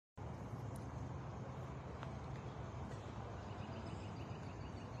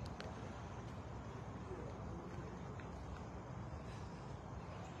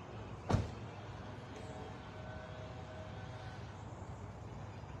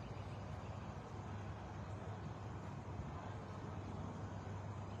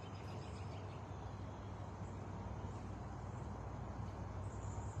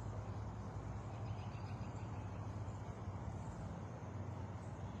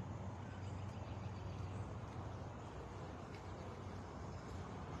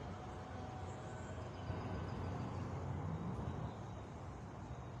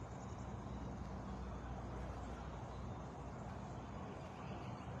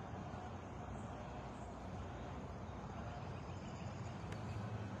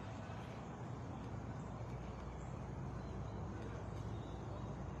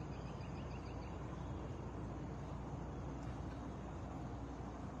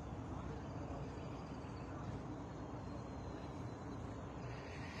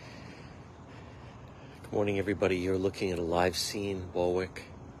Good morning, everybody. You're looking at a live scene, Warwick.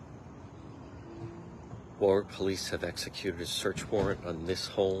 Warwick police have executed a search warrant on this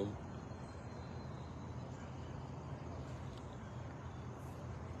home.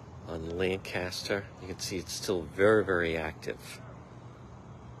 On Lancaster. You can see it's still very, very active.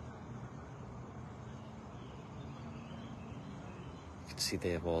 You can see they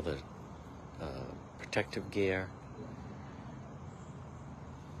have all the protective gear.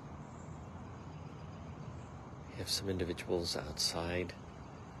 You have some individuals outside,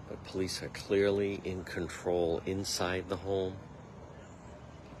 but police are clearly in control inside the home.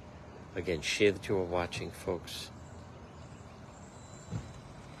 Again, share that you are watching, folks.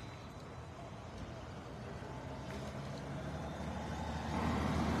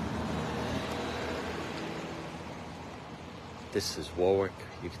 This is Warwick.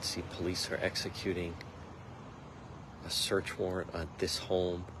 You can see police are executing a search warrant on this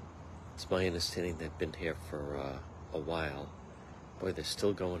home. It's my understanding they've been here for a while. Boy, they're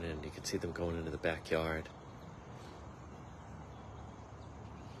still going in. You can see them going into the backyard.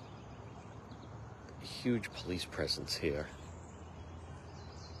 A huge police presence here.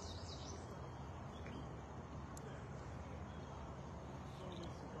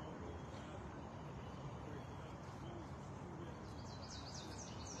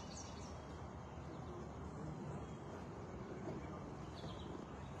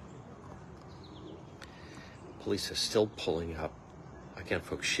 Police are still pulling up. Again,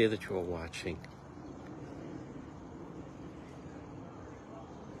 folks, share that you are watching.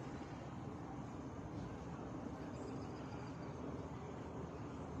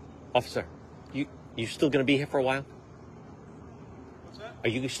 Officer, you still going to be here for a while? What's that? Are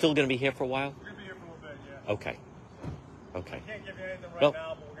you still going to be here for a while? We're going to be here for a little bit, yeah. Okay. Okay. I can't give you anything right Well,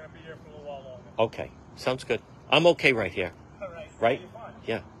 now, but we're going to be here for a little while longer. Okay. Sounds good. I'm okay right here. All right. Right? You're fine.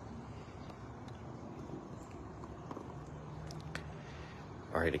 Yeah.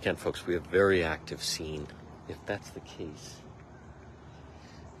 All right, again, folks, we have a very active scene, if that's the case.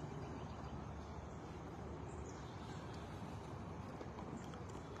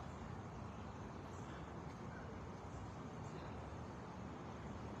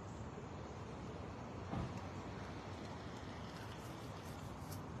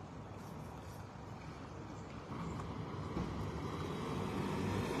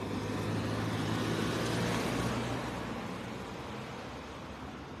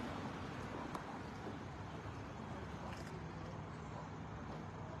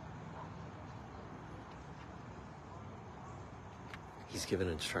 He's given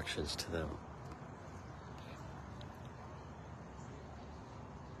instructions to them.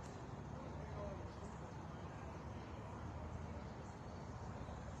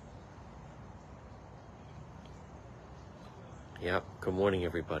 Yep, good morning,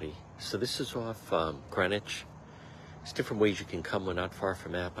 everybody. So this is off Greenwich. There's different ways you can come. We're not far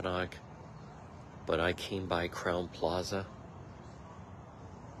from Apponaug, but I came by Crown Plaza.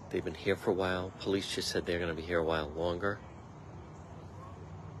 They've been here for a while. Police just said they're going to be here a while longer.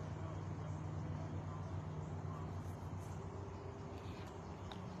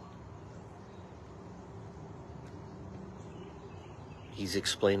 He's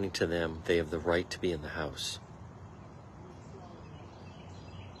explaining to them they have the right to be in the house.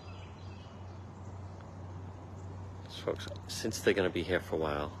 So folks, since they're going to be here for a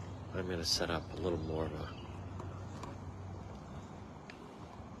while, I'm going to set up a little more of a...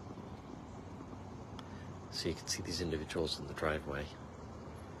 So you can see these individuals in the driveway.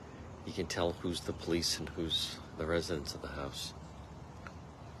 You can tell who's the police and who's the residents of the house.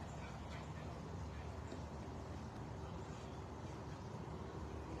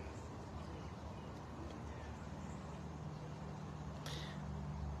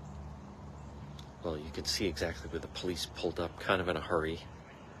 Well, you can see exactly where the police pulled up, kind of in a hurry,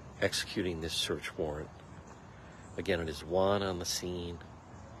 executing this search warrant. Again, it is Juan on the scene.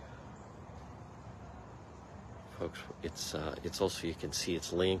 Folks, it's also, you can see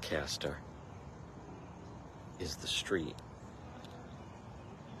it's Lancaster is the street.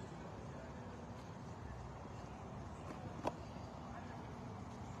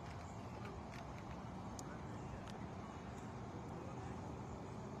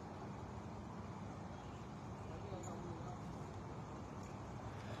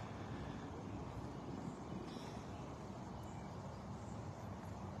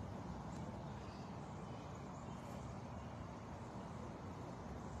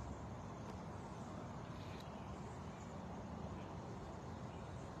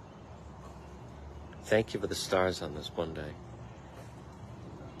 Thank you for the stars on this one day.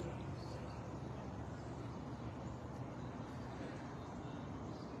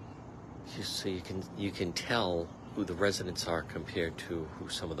 So you can tell who the residents are compared to who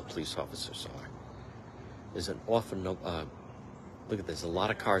some of the police officers are. There's an often look at, there's a lot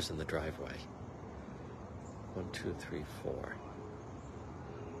of cars in the driveway. 1, 2, 3, 4.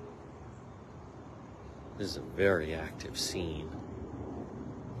 This is a very active scene.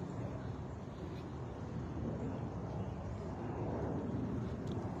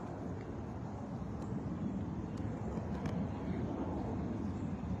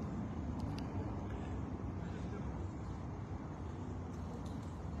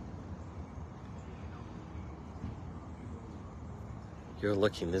 You're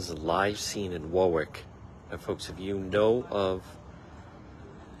looking, this is a live scene in Warwick. Now, folks, if you know of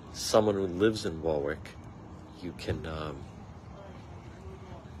someone who lives in Warwick, you can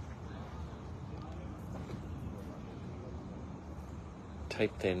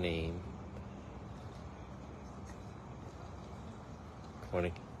type their name. Good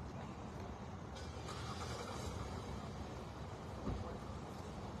morning.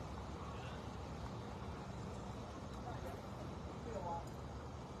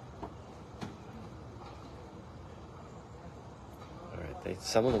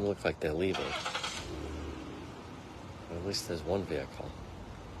 Some of them look like they're leaving. Or at least there's one vehicle.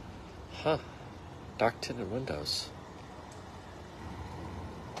 Huh. Dark tinted windows.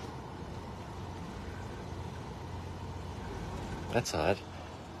 That's odd.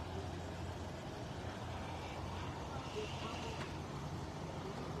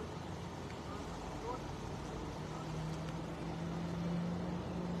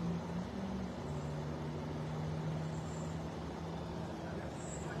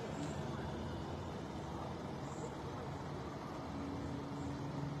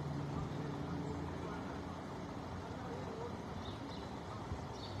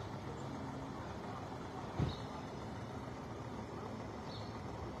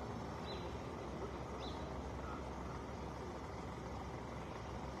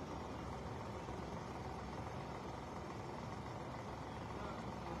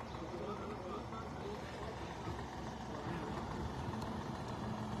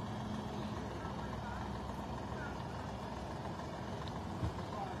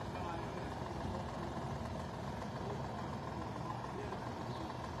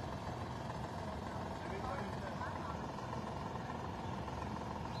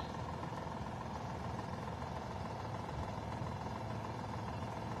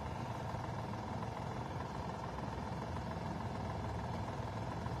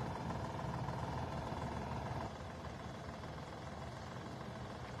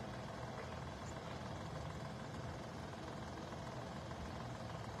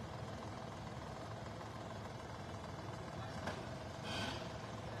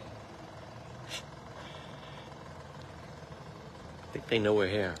 I think they know we're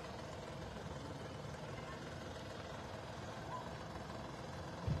here.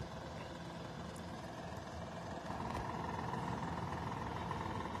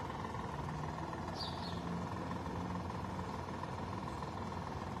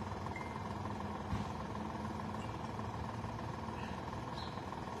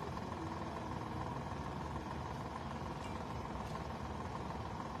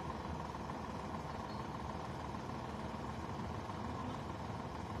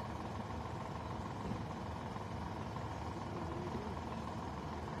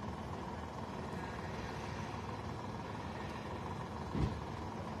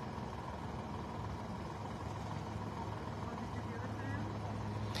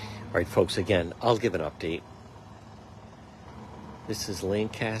 All right, folks, again, I'll give an update. This is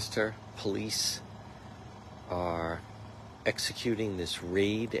Lancaster. Police are executing this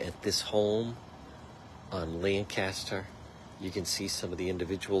raid at this home on Lancaster. You can see some of the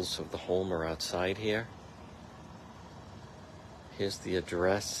individuals of the home are outside here. Here's the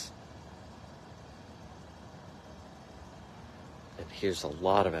address. And here's a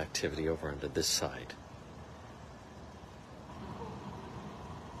lot of activity over onto this side.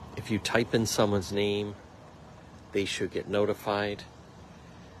 If you type in someone's name, they should get notified.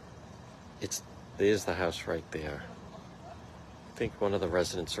 There's the house right there. I think one of the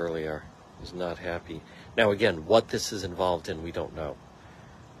residents earlier was not happy. Now again, what this is involved in, we don't know.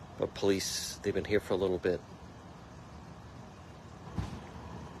 But police, they've been here for a little bit.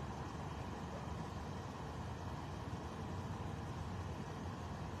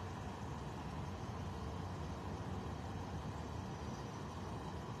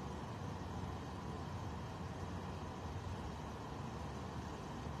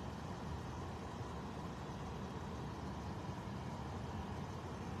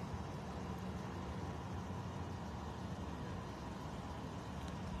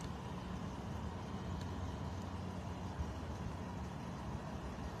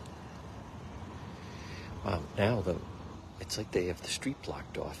 Now though, it's like they have the street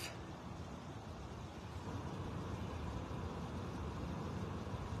blocked off.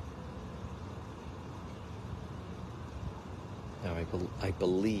 Now I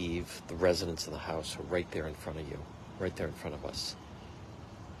believe the residents of the house are right there in front of you, right there in front of us.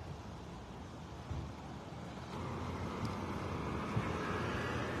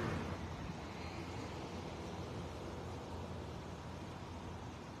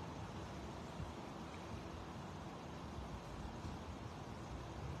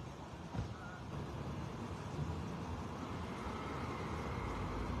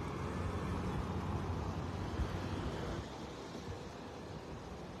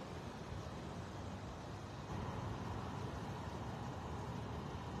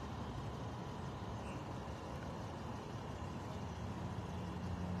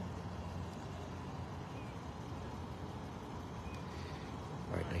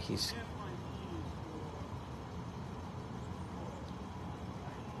 All right, now he's...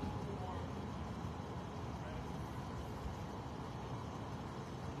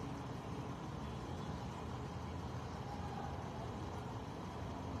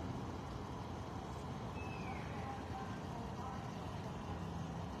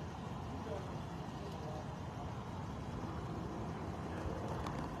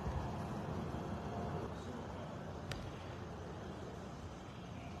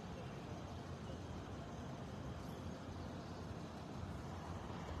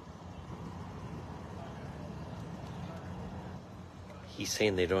 He's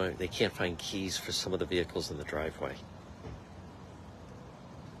saying they can't find keys for some of the vehicles in the driveway.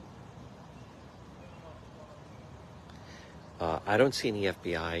 I don't see any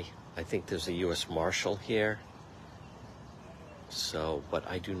FBI. I think there's a U.S. Marshal here. So, but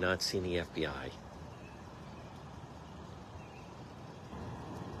I do not see any FBI.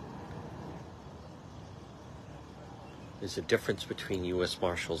 There's a difference between U.S.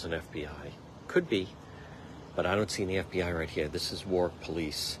 Marshals and FBI. Could be, but I don't see any FBI right here. This is Warwick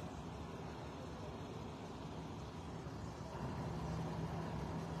Police.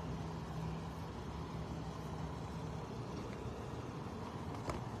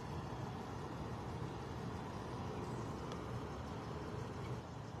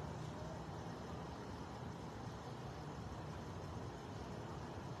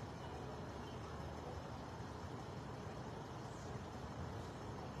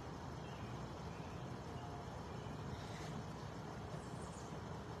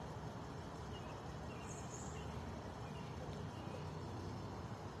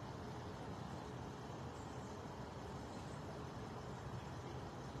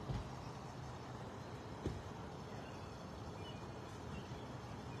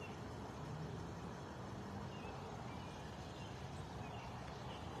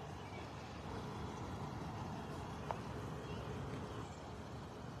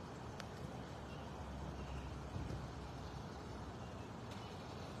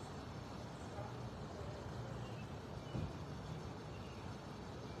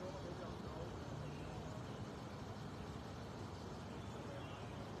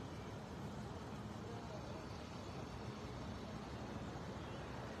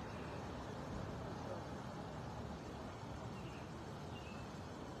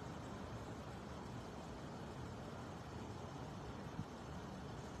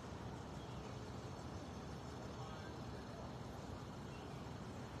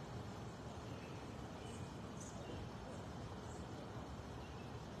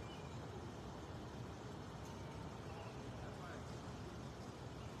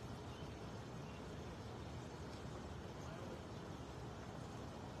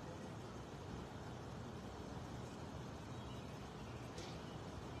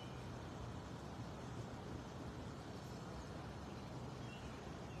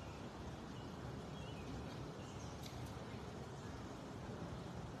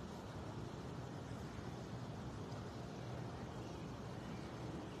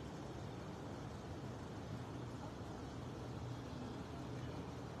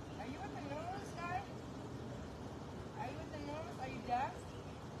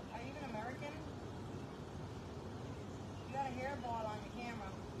 Hairball on the camera.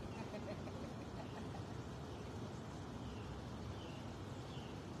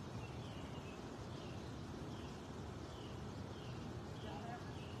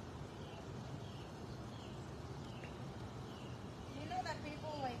 You know that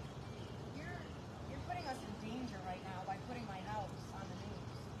people like you're putting us in danger right now by putting my house on the news.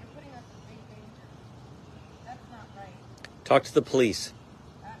 You're putting us in big danger. That's not right. Talk to the police.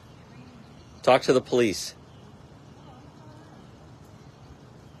 Talk to the police.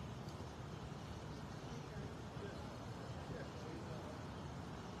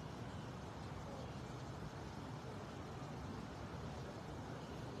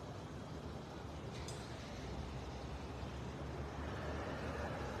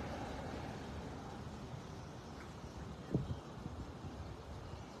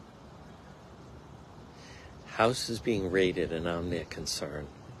 house is being raided and I'm their concern.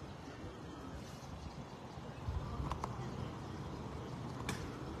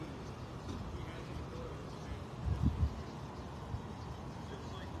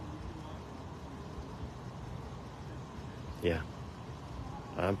 Yeah,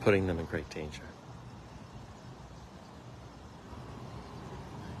 I'm putting them in great danger.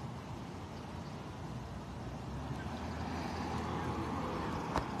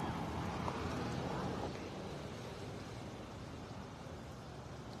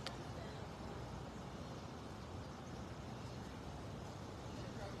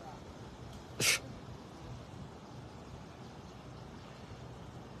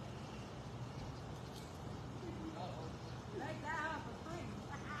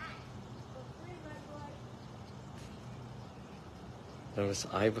 Notice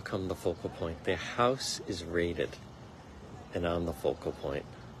I become the focal point. Their house is raided, and I'm the focal point.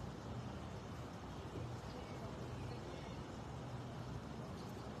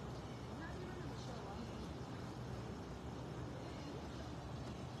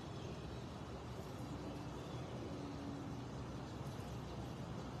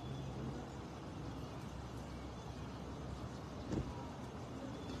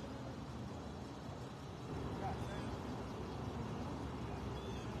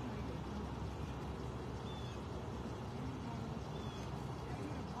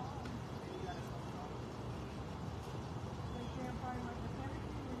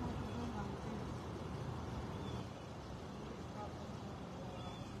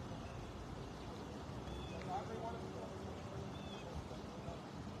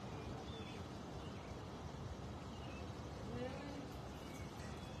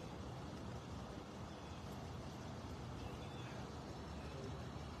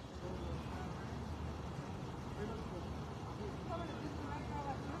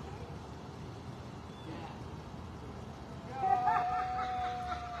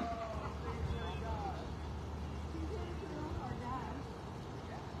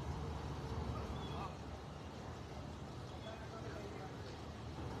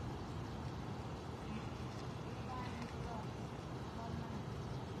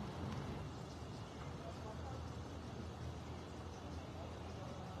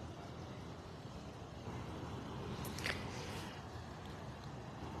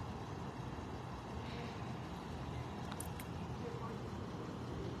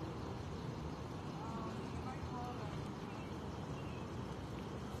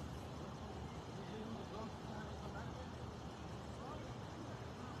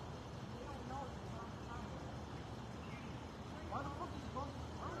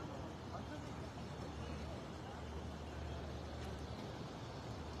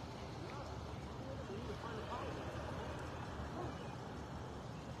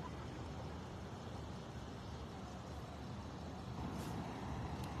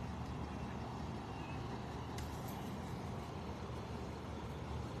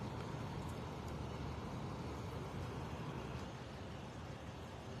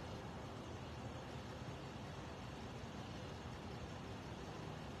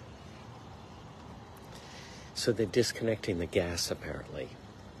 So they're disconnecting the gas, apparently.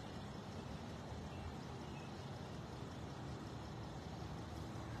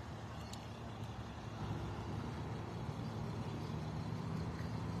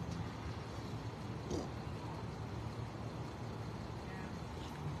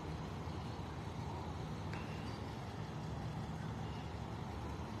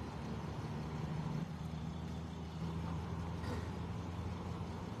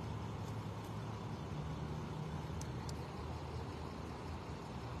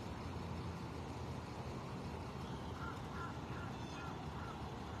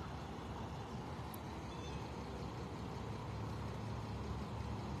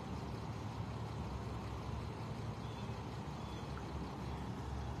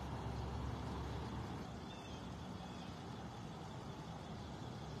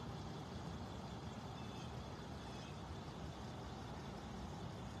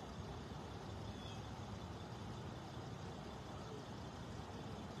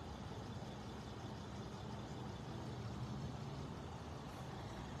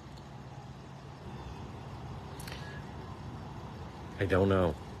 I don't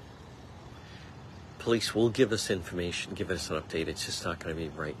know. Police will give us information, give us an update. It's just not going to be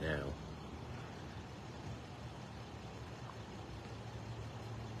right now.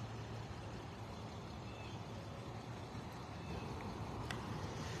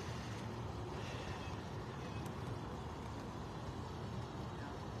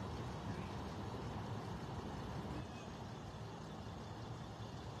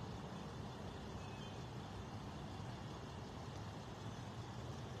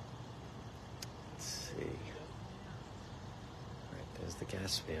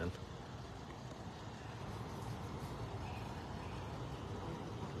 mess, man.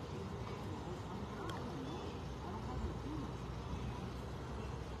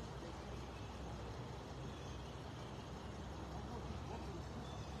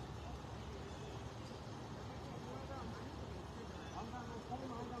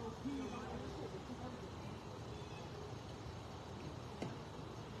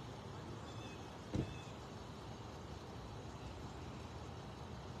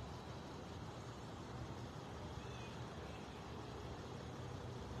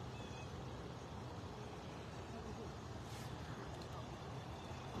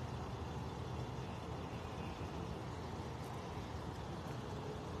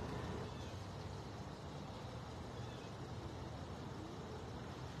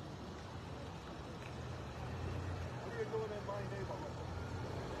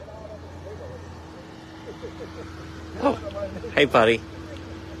 Oh, hey, buddy.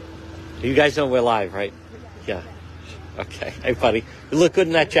 You guys know we're live, right? Yeah. Okay. Hey, buddy. You look good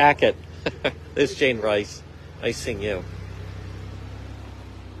in that jacket. There's Jane Rice. Nice seeing you.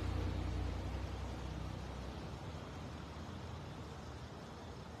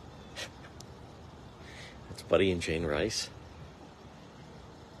 That's Buddy and Jane Rice.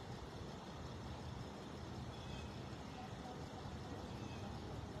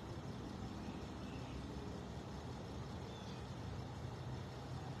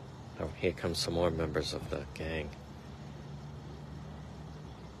 Oh, here comes some more members of the gang.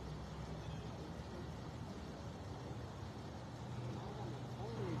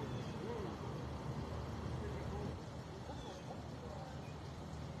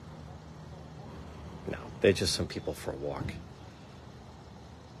 No, they're just some people for a walk.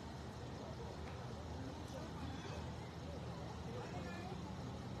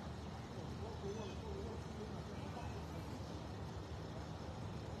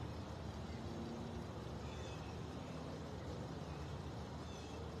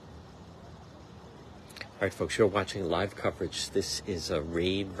 All right, folks, you're watching live coverage. This is a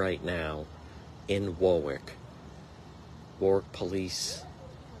raid right now in Warwick. Warwick police.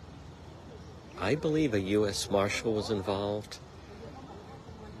 I believe a U.S. Marshal was involved.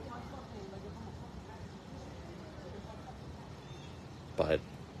 But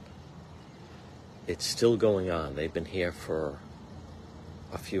it's still going on. They've been here for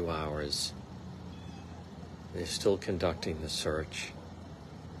a few hours. They're still conducting the search.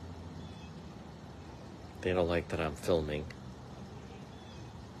 They don't like that I'm filming.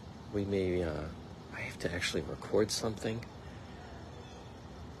 We may, I have to actually record something.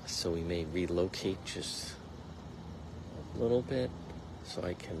 So we may relocate just a little bit so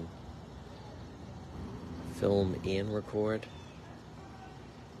I can film and record.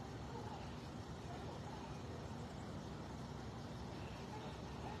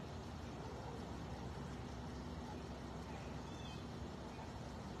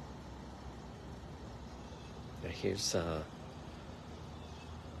 Here's the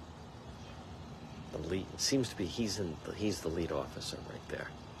lead. It seems to be he's the lead officer right there.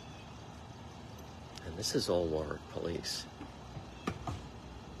 And this is all Warwick police.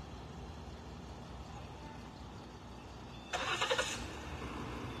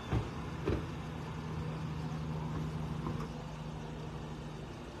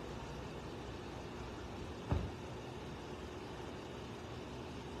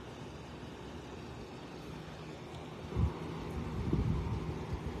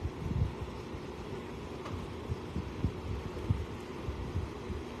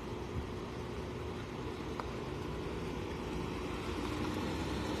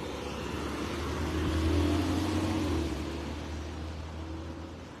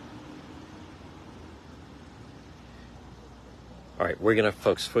 All right, we're gonna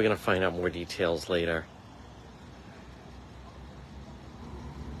find out more details later.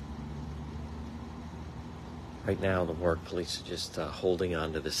 Right now, the Warwick police are just holding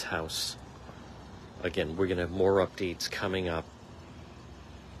on to this house. Again, we're gonna have more updates coming up.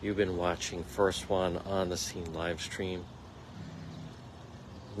 You've been watching First One on the Scene live stream.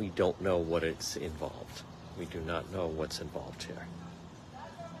 We don't know what it's involved. We do not know what's involved here.